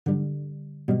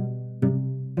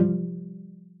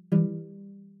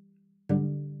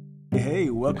Hey,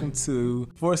 welcome to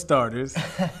For Starters.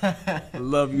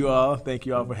 Love you all. Thank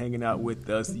you all for hanging out with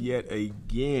us yet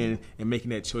again and making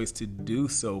that choice to do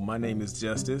so. My name is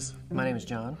Justice. My name is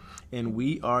John. And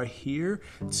we are here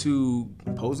to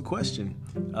pose a question.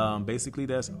 Basically,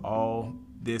 that's all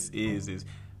this is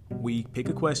we pick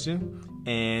a question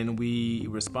and we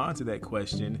respond to that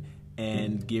question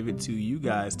and give it to you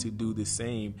guys to do the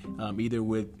same, either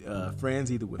with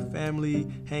friends, either with family,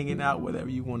 hanging out, whatever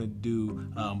you want to do.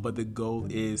 But the goal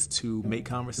is to make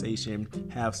conversation,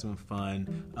 have some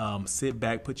fun, sit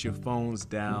back, put your phones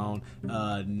down,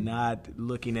 not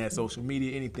looking at social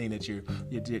media, anything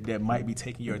that might be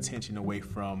taking your attention away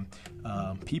from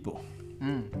people.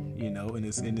 You know,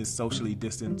 in this socially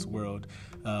distanced world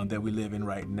that we live in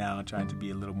right now, trying to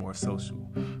be a little more social.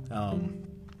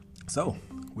 So,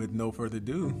 with no further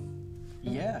ado,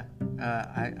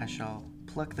 I shall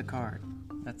pluck the card.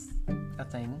 That's a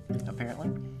thing, apparently.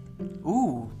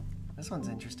 Ooh, this one's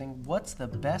interesting. What's the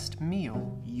best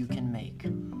meal you can make?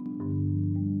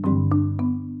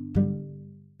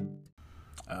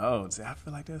 Oh, I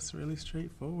feel like that's really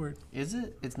straightforward. Is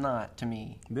it? It's not to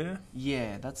me. Yeah?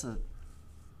 Yeah, that's a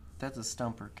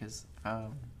stumper, because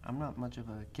I'm not much of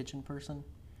a kitchen person.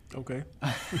 Okay.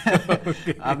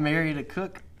 I've married a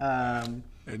cook. And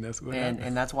that's what happened.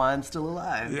 And that's why I'm still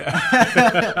alive.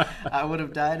 Yeah. I would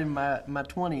have died in my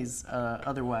 20s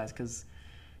otherwise, because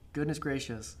goodness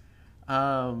gracious.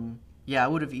 I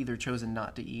would have either chosen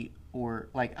not to eat, or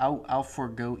like I'll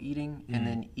forego eating and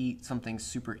then eat something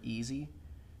super easy,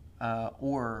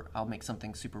 or I'll make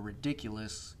something super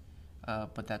ridiculous,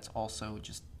 but that's also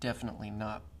just definitely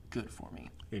not good for me.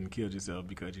 And killed yourself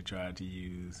because you tried to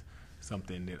use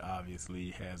something that obviously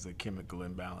has a chemical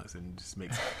imbalance and just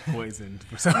makes poison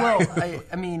for some reason. Well,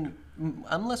 I mean,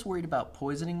 I'm less worried about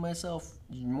poisoning myself,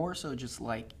 more so just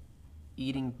like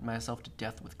eating myself to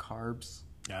death with carbs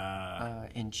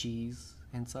and cheese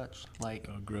and such. Like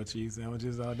grilled cheese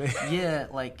sandwiches all day. Yeah,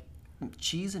 like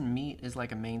cheese and meat is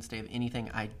like a mainstay of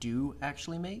anything I do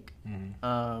actually make.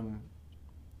 And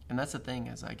that's the thing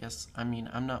is, I guess, I mean,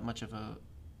 I'm not much of a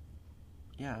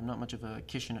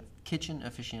kitchen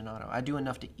aficionado. I do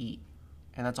enough to eat,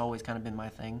 and that's always kind of been my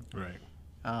thing. Right.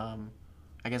 I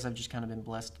guess I've just kind of been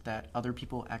blessed that other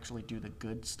people actually do the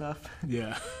good stuff.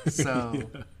 Yeah. So,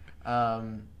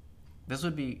 this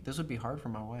would be hard for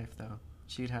my wife though.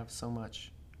 She'd have so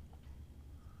much.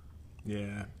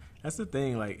 Yeah, that's the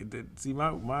thing. Like,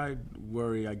 my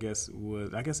worry, I guess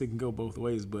it can go both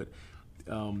ways, but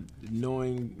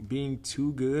being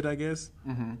too good, I guess,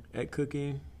 at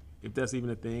cooking, if that's even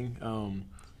a thing,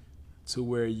 to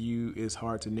where it's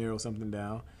hard to narrow something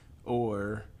down,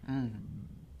 or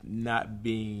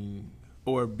being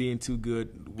too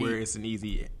good where it's an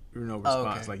easy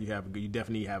response. Okay. Like you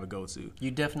definitely have a go-to.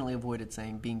 You definitely avoided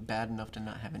saying being bad enough to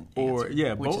not have an answer. Or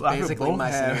which both, is basically both my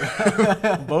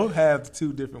have both have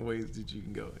two different ways that you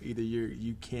can go. Either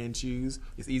you can choose.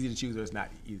 It's easy to choose, or it's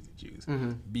not easy to choose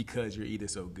because you're either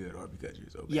so good or because you're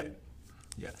so bad. Yep.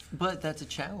 Yeah. But that's a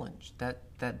challenge. That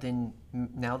then,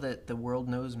 now that the world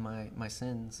knows my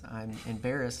sins, I'm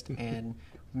embarrassed, and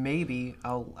maybe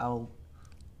I'll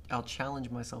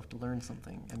challenge myself to learn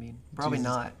something. I mean, probably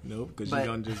Jesus, not. Nope, because you're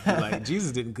gonna just be like,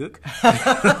 Jesus didn't cook.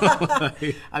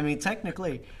 I mean,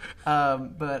 technically,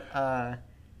 but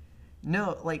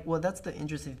no. Like, well, that's the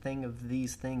interesting thing of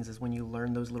these things is when you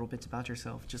learn those little bits about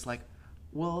yourself. Just like,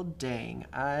 well, dang,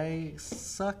 I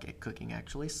suck at cooking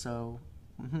actually. So.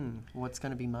 What's going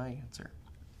to be my answer?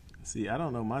 See, I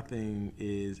don't know. My thing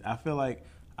is, I feel like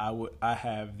I love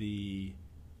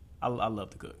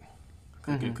to cook.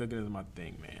 Cooking is my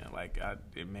thing, man. Like,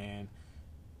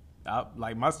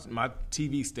 like my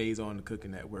TV stays on the Cooking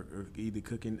Network, or either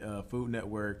Cooking Food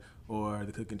Network or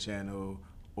the Cooking Channel,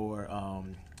 or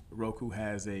Roku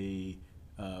has a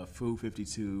Food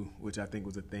 52, which I think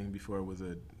was a thing before it was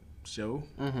a show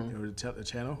or a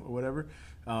channel or whatever.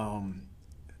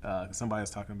 Somebody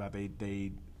was talking about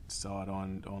they saw it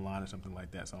online or something like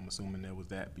that, so I'm assuming there was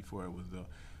that before it was the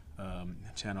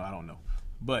channel. I don't know,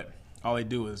 but all they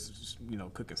do is just,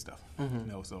 cooking stuff.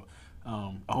 So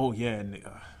and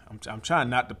I'm trying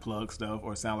not to plug stuff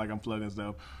or sound like I'm plugging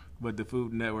stuff, but the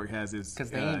Food Network has this because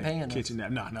they ain't paying kitchen us.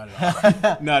 app. No, not at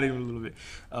all. Not even a little bit.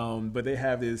 But they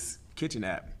have this kitchen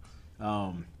app.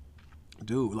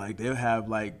 Like they'll have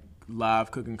like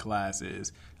live cooking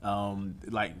classes,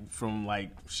 like from like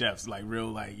chefs, like real,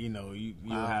 like you'll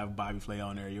have Bobby Flay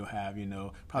on there. You'll have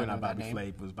probably not Bobby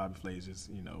Flay, because Bobby Flay is just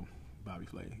Bobby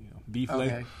Flay, B Flay.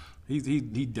 Okay.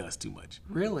 He does too much.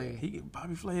 Really?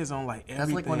 Bobby Flay is on like everything.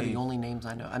 That's like one of the only names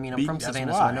I know. I mean, I'm from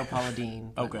Savannah, so I know Paula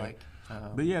Deen. But okay. Like,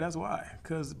 but yeah, that's why.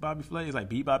 Because Bobby Flay is like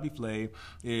Beat Bobby Flay.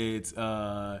 It's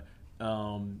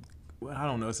Well, I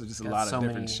don't know. It's just a Got lot so of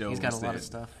different many- shows. he's got a lot that- of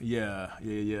stuff. Yeah.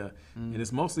 And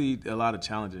it's mostly a lot of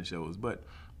challenging shows. But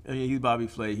I mean, he's Bobby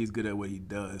Flay. He's good at what he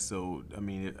does. So I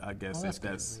mean, I guess Well, that's if good,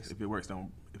 at that's least. if it works,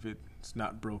 don't. If it's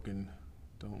not broken,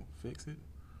 don't fix it.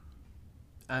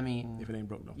 I mean, If it ain't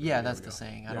broke, don't. fix yeah, it. There that's we the go.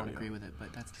 saying. I There don't we go. agree with it,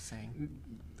 but that's the saying.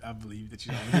 I believe that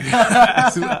you don't.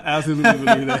 I absolutely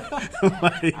believe that.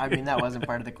 Like, I mean, that wasn't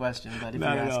part of the question, but if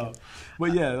not you're at all. asking.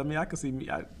 But yeah, I mean, I can see me.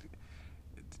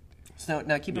 So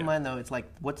now keep in Yeah. mind though, it's like,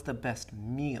 what's the best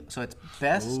meal? So it's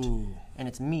best Ooh. and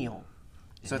it's meal.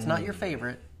 So it's not your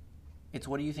favorite. It's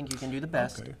what do you think you can do the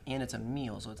best, Okay. and it's a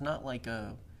meal. So it's not like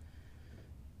a.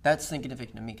 That's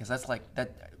significant to me because that's like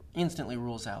that instantly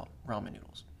rules out ramen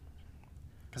noodles.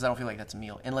 Because I don't feel like that's a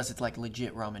meal unless it's like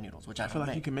legit ramen noodles, which I I don't feel like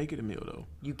make. you can make it a meal though.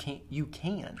 You can't. You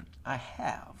can. I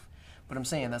have, but I'm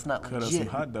saying that's not Cut up legit. some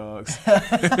hot dogs.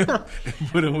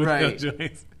 Put them with Right. your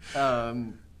joints.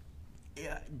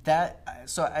 Yeah,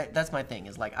 that's my thing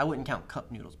is like I wouldn't count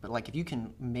cup noodles, but like if you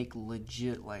can make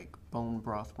legit like bone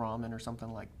broth ramen or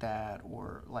something like that,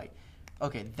 or like,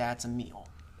 okay, that's a meal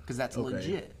because that's Okay.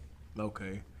 legit.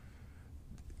 Okay.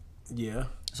 Yeah.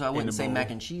 So I In wouldn't the say bowl.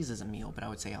 mac and cheese is a meal, but I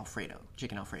would say Alfredo,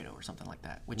 chicken Alfredo or something like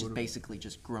that, which is basically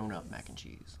just grown up mac and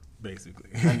cheese. Basically.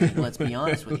 I mean, let's be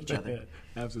honest with each other.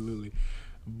 Absolutely.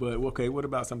 But okay, what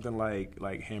about something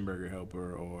like hamburger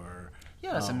helper or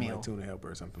Yeah, that's a meal. like tuna helper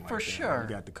or something like For that? sure. You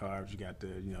got the carbs, you got the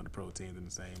the proteins in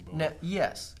the same bowl. Now,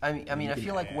 yes, I mean, you I can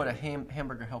feel like what a add-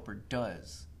 hamburger helper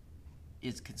does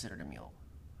is considered a meal.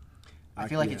 I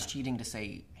feel like it's cheating to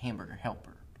say hamburger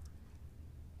helper.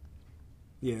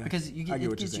 Yeah. Because you I get, get it what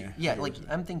you're gives you, saying. yeah, I get what like you're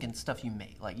saying. I'm thinking stuff you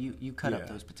make, like you cut up Yeah.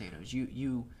 those potatoes,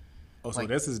 you. Oh, so like-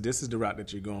 this is the route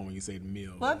that you're going when you say the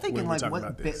meal. Well, I'm thinking when we're like talking what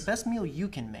about this. best meal you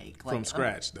can make, like From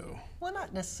scratch though. Well,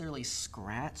 not necessarily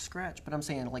scratch, but I'm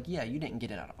saying like yeah, you didn't get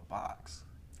it out of a box.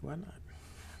 Why not?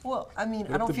 Well, I mean,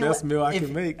 I What don't if the feel best like meal I if-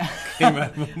 can make came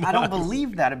out of a I don't box?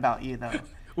 believe that about you though.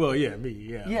 Well, yeah, me,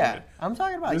 yeah. Yeah, but I'm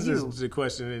talking about this you. is the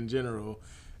question in general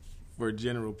for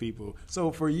general people.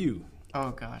 So for you, Oh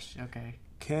gosh, okay.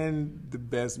 can the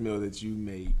best meal that you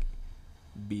make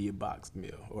be a boxed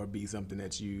meal or be something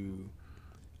that you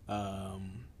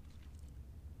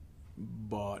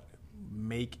bought,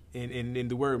 make, and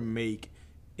the word make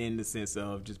in the sense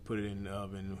of just put it in the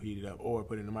oven, heat it up, or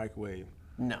put it in the microwave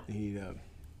No, and heat it up.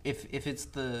 if it's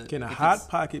the Can a if Hot it's-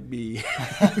 Pocket be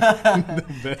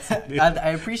the best meal? I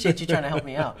appreciate you trying to help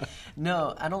me out.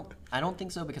 No, I don't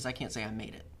think so because I can't say I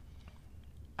made it.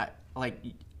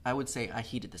 I would say I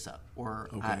heated this up or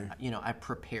Okay. I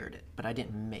prepared it, but I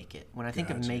didn't make it. When I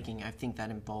think of Gotcha. making, I think that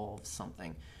involves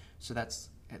something. So that's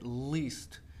at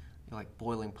least like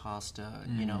boiling pasta,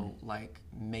 like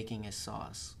making a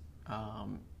sauce,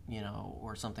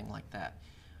 or something like that.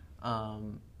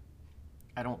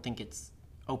 I don't think it's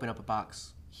open up a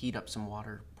box, heat up some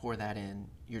water, pour that in,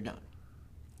 you're done.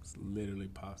 It's literally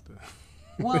pasta.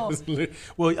 Well,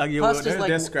 I get well, Pasta's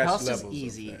there's scratch pasta's levels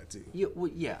easy. of that too.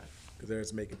 Yeah. Because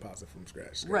there's making pasta from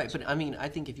scratch. Right, but I mean, I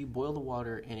think if you boil the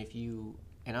water and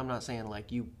I'm not saying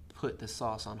like you put the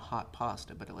sauce on hot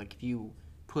pasta, but like if you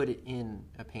put it in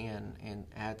a pan and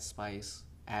add spice,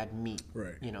 add meat,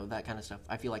 Right. That kind of stuff,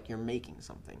 I feel like you're making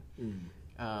something.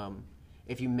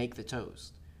 If you make the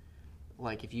toast,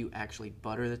 like if you actually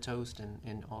butter the toast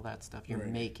and all that stuff, you're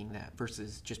Right. making that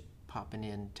versus just popping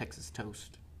in Texas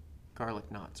toast,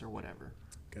 garlic knots or whatever.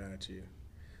 Got you.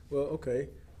 Well, okay.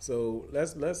 So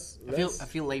let's I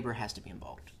feel labor has to be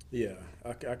involved. yeah,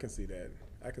 I can see that.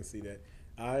 I can see that.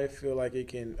 I feel like it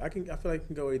can. I feel like it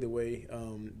can go either way.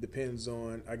 Depends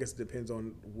on. I guess it depends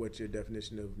on what your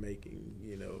definition of making.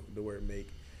 The word make.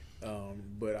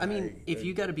 But I mean, if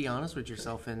you got to be honest with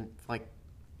yourself, and like,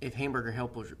 if hamburger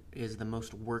helper is the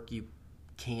most work you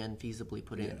can feasibly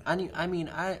put in,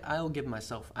 I'll give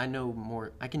myself. I know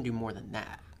more. I can do more than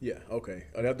that. Yeah. Okay.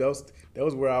 That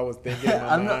was where I was thinking in my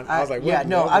I'm mind. not. I was like, yeah, what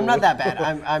no, I'm level? not that bad.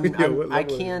 Yeah, what I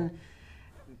level is it? can.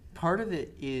 Part of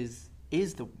it is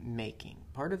the making.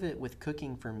 Part of it with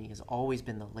cooking for me has always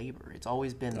been the labor. It's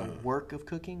always been the work of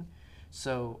cooking.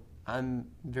 So I'm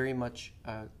very much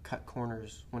cut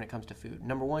corners when it comes to food.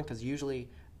 Number one, because usually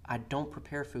I don't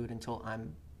prepare food until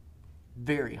I'm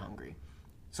very hungry.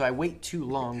 So I wait too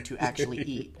long to actually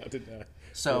eat. I did not.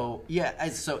 So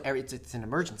it's an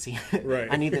emergency. Right.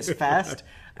 I need this fast.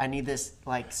 I need this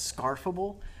like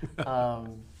scarfable,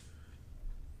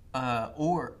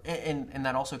 and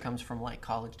that also comes from like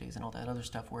college days and all that other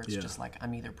stuff where it's Yeah. just like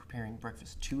I'm either preparing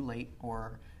breakfast too late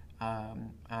or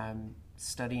I'm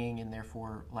studying and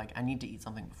therefore like I need to eat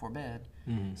something before bed.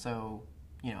 Mm-hmm. So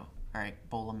all right,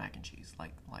 bowl of mac and cheese.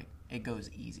 Like it goes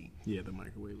easy. Yeah, the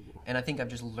microwavable. And I think I've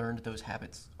just learned those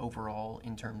habits overall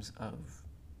in terms of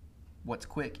what's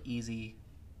quick, easy,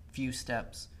 few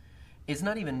steps. It's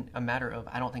not even a matter of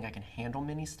I don't think I can handle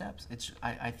many steps.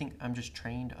 I think I'm just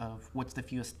trained of what's the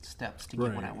fewest steps to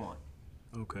get what I want.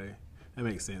 Okay, that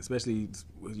makes sense. Especially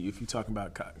if you're talking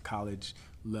about college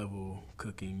level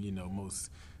cooking. You know,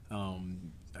 most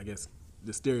I guess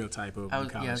the stereotype of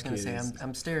college I was going to say is,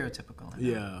 I'm stereotypical.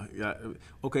 Yeah.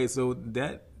 Okay, so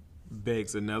that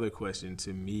begs another question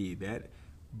to me. That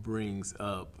brings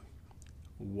up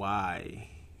why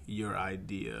your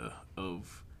idea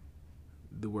of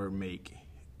the word make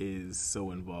is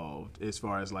so involved as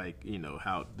far as like, you know,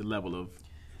 how the level of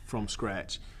from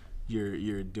scratch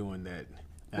you're doing that.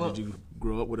 Now, did you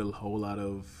grow up with a whole lot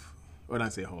of, or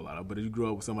not say a whole lot of, but did you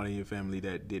grow up with somebody in your family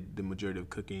that did the majority of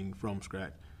cooking from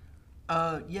scratch?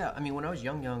 Yeah, I mean, when I was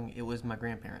young, it was my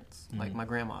grandparents. Like, my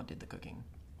grandma did the cooking.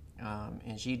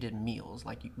 And she did meals.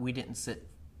 Like, we didn't sit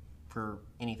for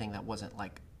anything that wasn't,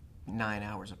 like, 9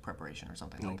 hours of preparation or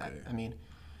something like that. I mean,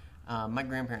 my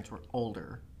grandparents were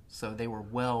older, so they were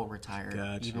well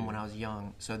retired, even when I was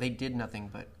young. So they did nothing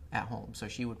but at home. So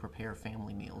she would prepare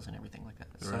family meals and everything like that.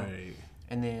 So, right.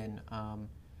 And then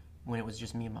when it was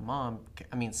just me and my mom,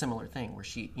 I mean, similar thing where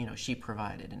she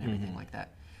provided and everything like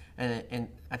that. And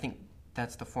I think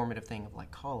that's the formative thing of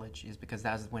like college, is because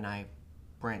that was when I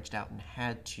branched out and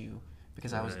had to,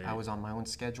 because I was on my own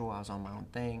schedule, I was on my own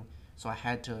thing, so I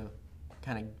had to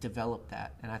kind of develop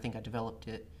that, and I think I developed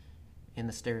it in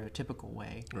the stereotypical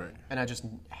way, and I just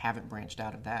haven't branched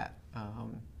out of that,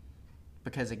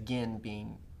 because again,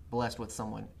 being blessed with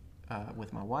someone,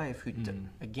 with my wife who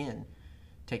again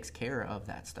takes care of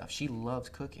that stuff. She loves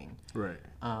cooking,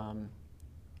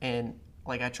 and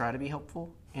like I try to be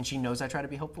helpful, and she knows I try to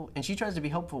be helpful, and she tries to be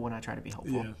helpful when I try to be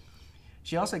helpful. Yeah.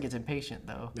 She also gets impatient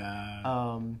though.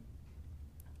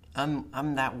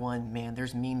 I'm that one, man.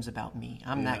 There's memes about me.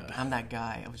 I'm that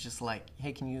guy. I was just like,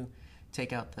 hey, can you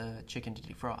take out the chicken to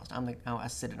defrost? I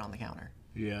sit it on the counter.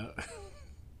 Yeah.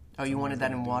 Oh, you wanted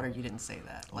that in water? You didn't say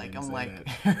that. Like I'm like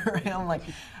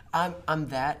I'm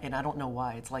that, and I don't know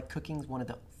why. It's like cooking's one of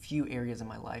the few areas in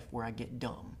my life where I get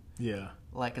dumb. Yeah.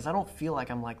 Like, because I don't feel like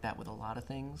I'm like that with a lot of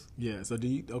things. Yeah. So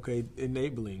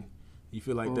enabling. You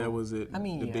feel like that was the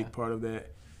big part of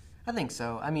that? I think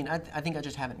so. I mean, I think I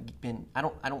just haven't been. I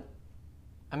don't.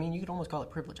 I mean, you could almost call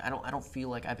it privilege. I don't feel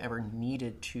like I've ever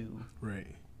needed to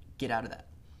get out of that.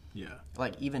 Yeah.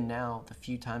 Like even now, the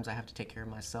few times I have to take care of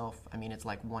myself, I mean, it's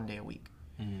like one day a week.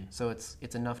 So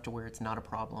it's enough to where it's not a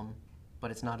problem,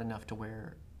 but it's not enough to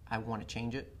where I want to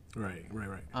change it. Right.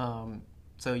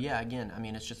 So yeah, again, I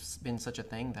mean, it's just been such a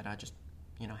thing that I just,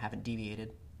 haven't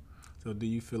deviated. So do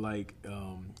you feel like,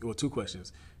 two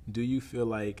questions. Do you feel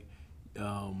like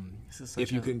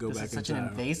if you can go back in time? This is such an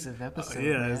invasive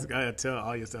episode. I gotta tell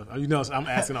all your stuff. I'm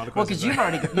asking all the questions.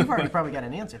 Well, because you've already probably got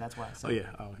an answer. That's why. So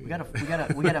we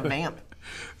gotta vamp.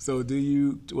 So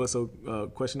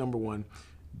question number one: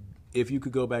 if you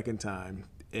could go back in time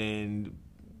and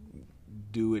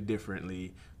do it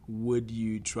differently, would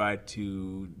you try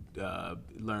to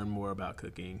learn more about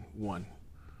cooking? 1,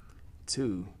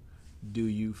 2, do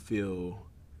you feel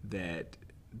that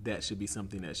should be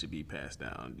something that should be passed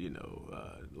down,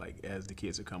 like as the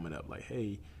kids are coming up, like,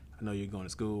 hey, I know you're going to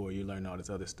school or you learn all this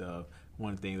other stuff.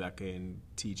 One of the things I can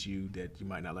teach you that you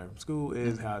might not learn from school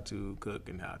is how to cook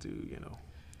and how to,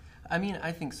 I mean,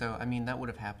 I think so. I mean, that would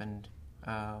have happened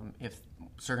if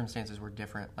circumstances were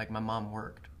different. Like my mom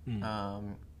worked,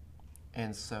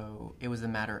 and so it was a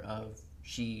matter of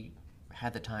she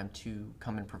had the time to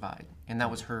come and provide, and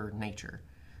that was her nature,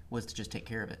 was to just take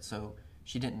care of it. So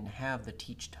she didn't have the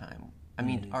teach time. I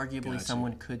mean, arguably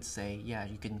someone could say, yeah,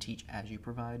 you can teach as you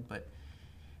provide, but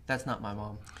that's not my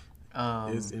mom.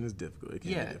 It's difficult. It can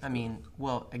be difficult. I mean,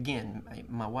 well, again,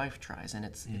 my wife tries, and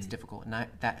it's difficult, and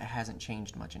that hasn't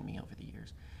changed much in me over the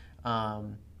years. I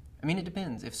mean, it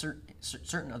depends. If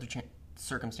certain other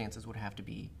circumstances would have to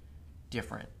be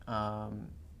different,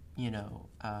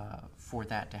 for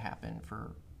that to happen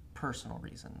for personal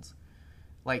reasons.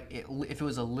 Like, if it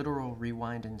was a literal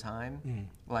rewind in time,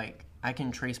 like, I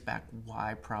can trace back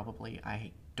why probably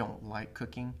I don't like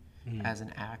cooking as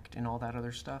an act and all that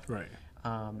other stuff. Right.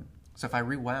 So if I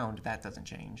rewound, that doesn't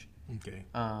change. Okay.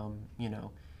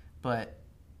 But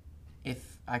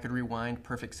if I could rewind,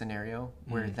 perfect scenario,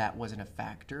 where that wasn't a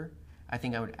factor, I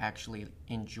think I would actually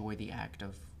enjoy the act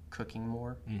of cooking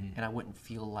more, and I wouldn't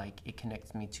feel like it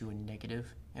connects me to a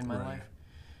negative in my life.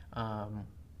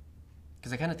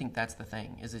 Because I kind of think that's the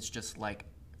thing, is it's just like,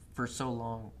 for so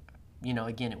long,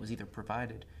 again, it was either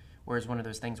provided, or it's one of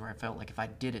those things where I felt like if I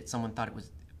did it, someone thought it was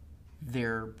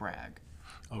their brag.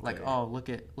 Okay. Like, oh, look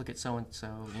at so and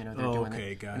so, you know, they're Oh, doing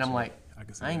okay, it. gotcha. And I'm like, I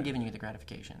can see I ain't that. giving you the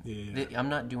gratification. Yeah. I'm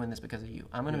not doing this because of you.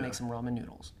 I'm gonna Yeah. make some ramen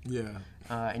noodles, Yeah.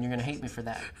 and you're gonna hate me for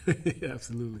that. Yeah,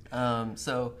 absolutely.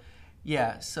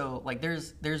 So like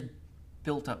there's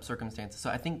built up circumstances. So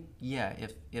I think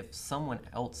if someone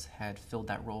else had filled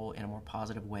that role in a more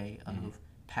positive way of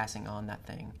passing on that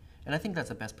thing, and I think that's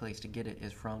the best place to get it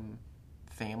is from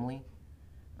family.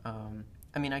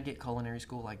 I mean, I get culinary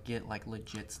school, I get like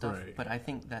legit stuff, Right. but I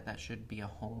think that should be a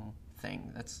home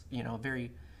thing. That's, you know, a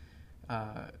very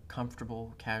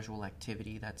comfortable, casual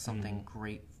activity. That's something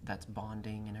great. That's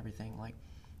bonding and everything. Like,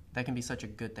 that can be such a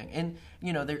good thing. And,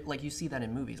 you know, like you see that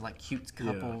in movies, like cute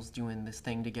couples doing this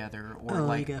thing together, or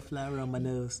like, you got flour on my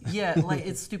nose. yeah, like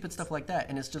it's stupid stuff like that.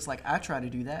 And it's just like, I try to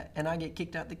do that and I get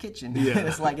kicked out the kitchen. Yeah.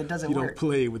 It's like, it doesn't You work. don't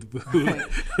play with food.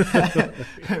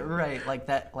 Right, like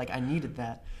that, like I needed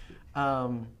that.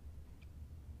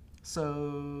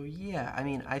 So yeah, I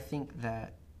mean, I think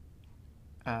that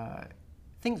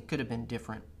things could have been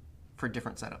different for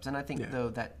different setups, and I think though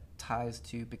that ties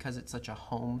to, because it's such a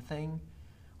home thing,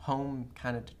 home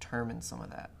kind of determines some of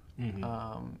that,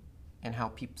 and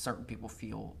how certain people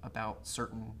feel about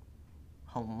certain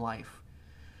home life.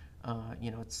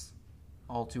 You know, it's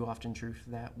all too often truth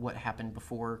that what happened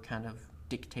before kind of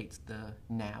dictates the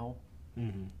now.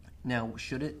 Now,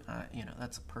 should it? You know,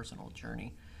 that's a personal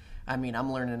journey. I mean,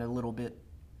 I'm learning a little bit,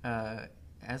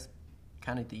 as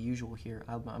kind of the usual here.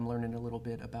 I'm learning a little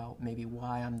bit about maybe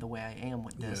why I'm the way I am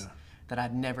with this, that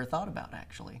I'd never thought about,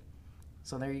 actually.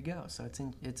 So there you go. So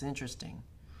it's interesting.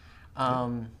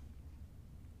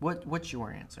 What's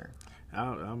your answer?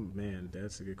 Man,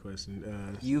 that's a good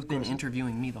question. You've been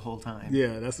interviewing me the whole time.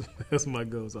 Yeah, that's my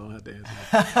goal, so I don't have to answer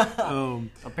that.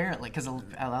 Apparently, because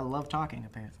I love talking,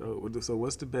 apparently. So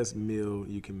what's the best meal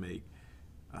you can make?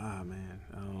 Man.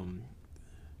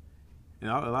 And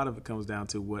a lot of it comes down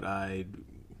to what I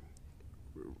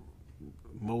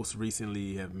most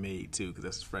recently have made, too, because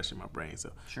that's fresh in my brain.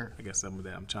 So Sure. I guess some of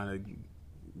that, I'm trying to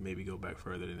maybe go back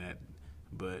further than that.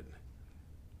 But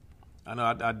I know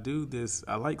I do this.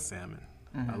 I like salmon.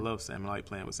 I love salmon. I like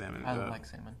playing with salmon. I like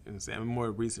salmon. And salmon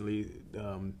more recently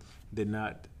did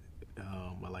not.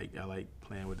 I like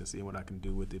playing with it, seeing what I can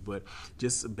do with it. But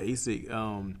just basic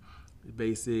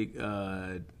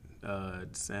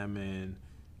salmon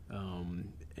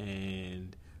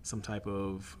and some type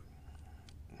of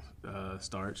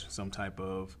starch, some type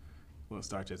of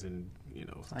starch as in, you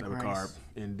know, some Like type rice. of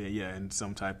carb, and then, and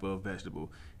some type of vegetable,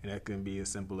 and that can be as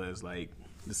simple as, like,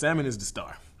 the salmon is the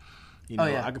star. You know,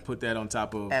 I can put that on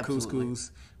top of Absolutely.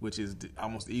 couscous, which is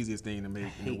almost the easiest thing to make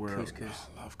in the hate world. couscous.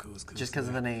 I love couscous. Just because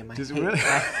of the name. Just hate, really?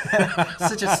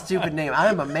 such a stupid name.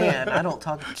 I'm a man. I don't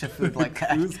talk to food like that.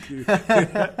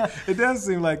 Couscous. It does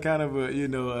seem like kind of a, you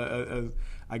know,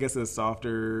 I guess a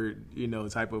softer, you know,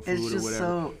 type of food It's or just whatever.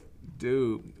 so...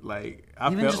 Dude, like, I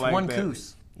Even felt just like one that.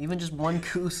 coos. Even just one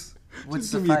coos would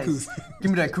Just give me a suffice. coos.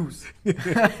 Give me that coos.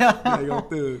 Yeah, go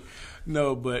through.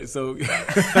 No, but so,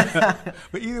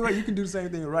 but either way, you can do the same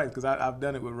thing with rice, because I've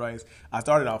done it with rice. I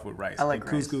started off with rice. I like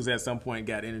and rice. Couscous at some point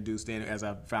got introduced in as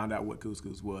I found out what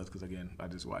couscous was, because again, I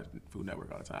just watch Food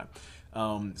Network all the time.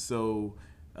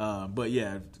 But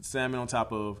yeah, salmon on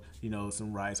top of, you know,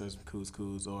 some rice or some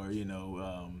couscous, or, you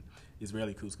know,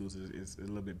 Israeli couscous is a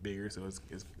little bit bigger, so it's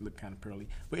look kind of pearly.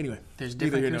 But anyway, There's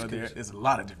neither different here nor couscous. there. There's a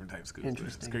lot of different types of couscous. It's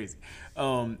Interesting. crazy.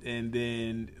 And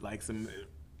then like some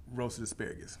roasted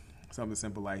asparagus, something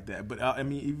simple like that. But I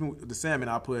mean, even with the salmon,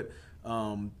 I put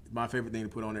my favorite thing to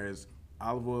put on there is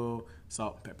olive oil,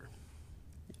 salt, and pepper.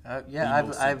 Yeah,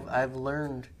 most I've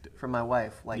learned from my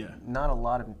wife, like, Yeah. not a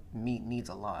lot of meat needs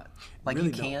a lot. Like, Really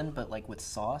you don't. can, but like with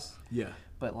sauce. Yeah.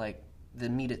 But like the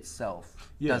meat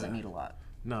itself Yeah. doesn't need a lot.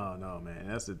 No, man.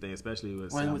 That's the thing, especially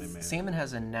with When salmon, with man. salmon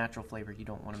has a natural flavor you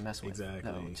don't want to mess with,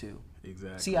 Exactly. though, too.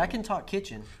 Exactly. See, I can talk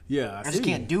kitchen. Yeah, I just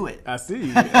can't do it. I see.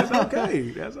 That's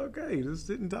okay. That's okay. Just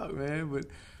sit and talk, man. But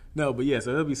yeah. So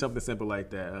it'll be something simple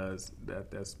like that.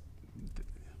 That's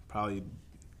probably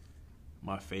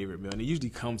my favorite meal, and it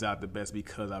usually comes out the best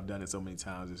because I've done it so many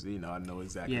times. Just, you know, I know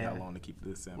exactly Yeah. how long to keep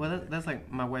this salmon. Well, that's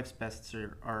like my wife's bests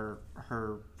are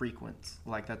her frequents.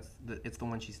 Like it's the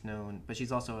one she's known, but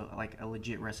she's also like a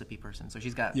legit recipe person. So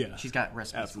she's got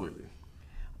recipes. Absolutely.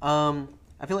 For it.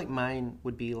 I feel like mine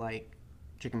would be like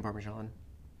chicken parmesan.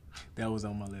 That was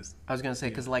on my list. I was gonna say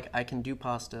because like I can do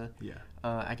pasta. Yeah.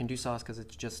 I can do sauce because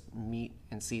it's just meat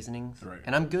and seasonings. Right.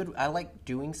 And I'm good. I like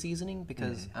doing seasoning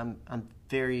because I'm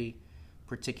very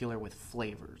particular with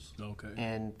flavors. Okay.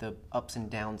 And the ups and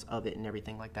downs of it and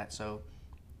everything like that. So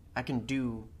I can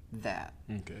do that.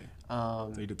 Okay.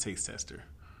 So you're the taste tester.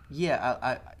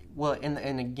 Yeah. Well, and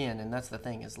again, and that's the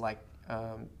thing is like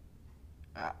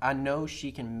I know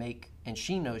she can make, and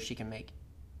she knows she can make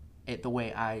it the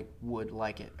way I would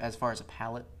like it as far as a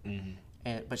palate.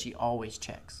 But she always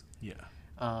checks. Yeah.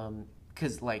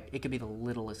 Because like it could be the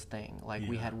littlest thing. Like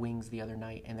we had wings the other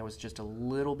night, and there was just a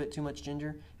little bit too much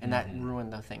ginger, and that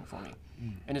ruined the thing for me.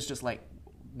 And it's just like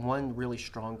one really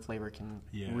strong flavor can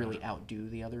really outdo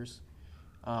the others,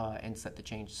 and set the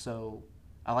change. So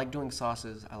I like doing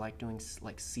sauces. I like doing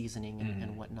like seasoning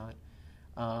and whatnot.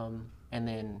 And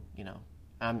then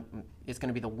it's going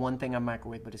to be the one thing I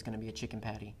microwave, but it's going to be a chicken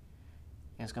patty,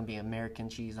 and it's going to be American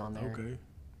cheese on there.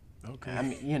 Okay. I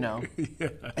mean,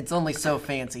 it's only so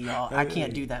fancy, y'all. I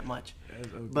can't do that much.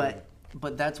 But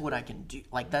that's what I can do.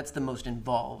 Like, that's the most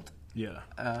involved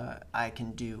I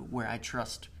can do, where I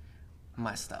trust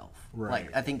myself. Right.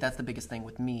 Like, I think that's the biggest thing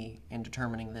with me in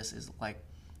determining this is, like,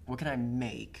 what can I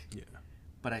make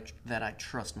but that I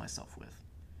trust myself with?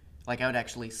 Like, I would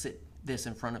actually sit this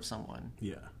in front of someone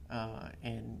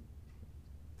and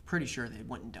pretty sure they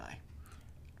wouldn't die.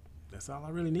 That's all I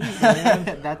really need,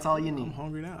 man. That's all you need. I'm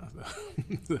hungry now.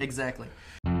 Exactly.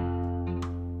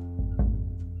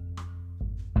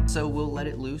 So we'll let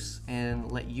it loose and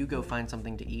let you go find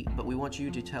something to eat, but we want you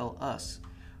to tell us,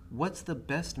 what's the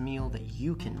best meal that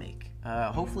you can make?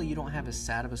 Hopefully you don't have as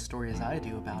sad of a story as I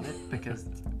do about it, because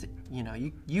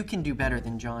you can do better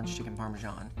than John's Chicken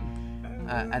Parmesan.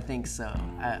 I think so.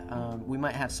 We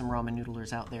might have some ramen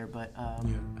noodlers out there, but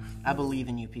I believe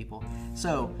in you people.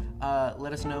 So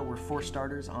let us know. We're 4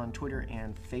 Starters on Twitter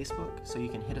and Facebook, so you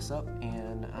can hit us up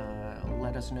and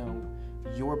let us know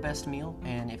your best meal,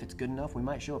 and if it's good enough, we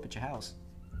might show up at your house.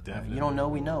 Definitely. You don't know,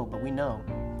 we know, but we know,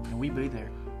 and we be there.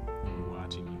 We're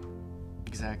watching you.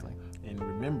 Exactly. And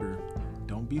remember,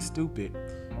 don't be stupid.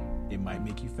 It might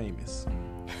make you famous.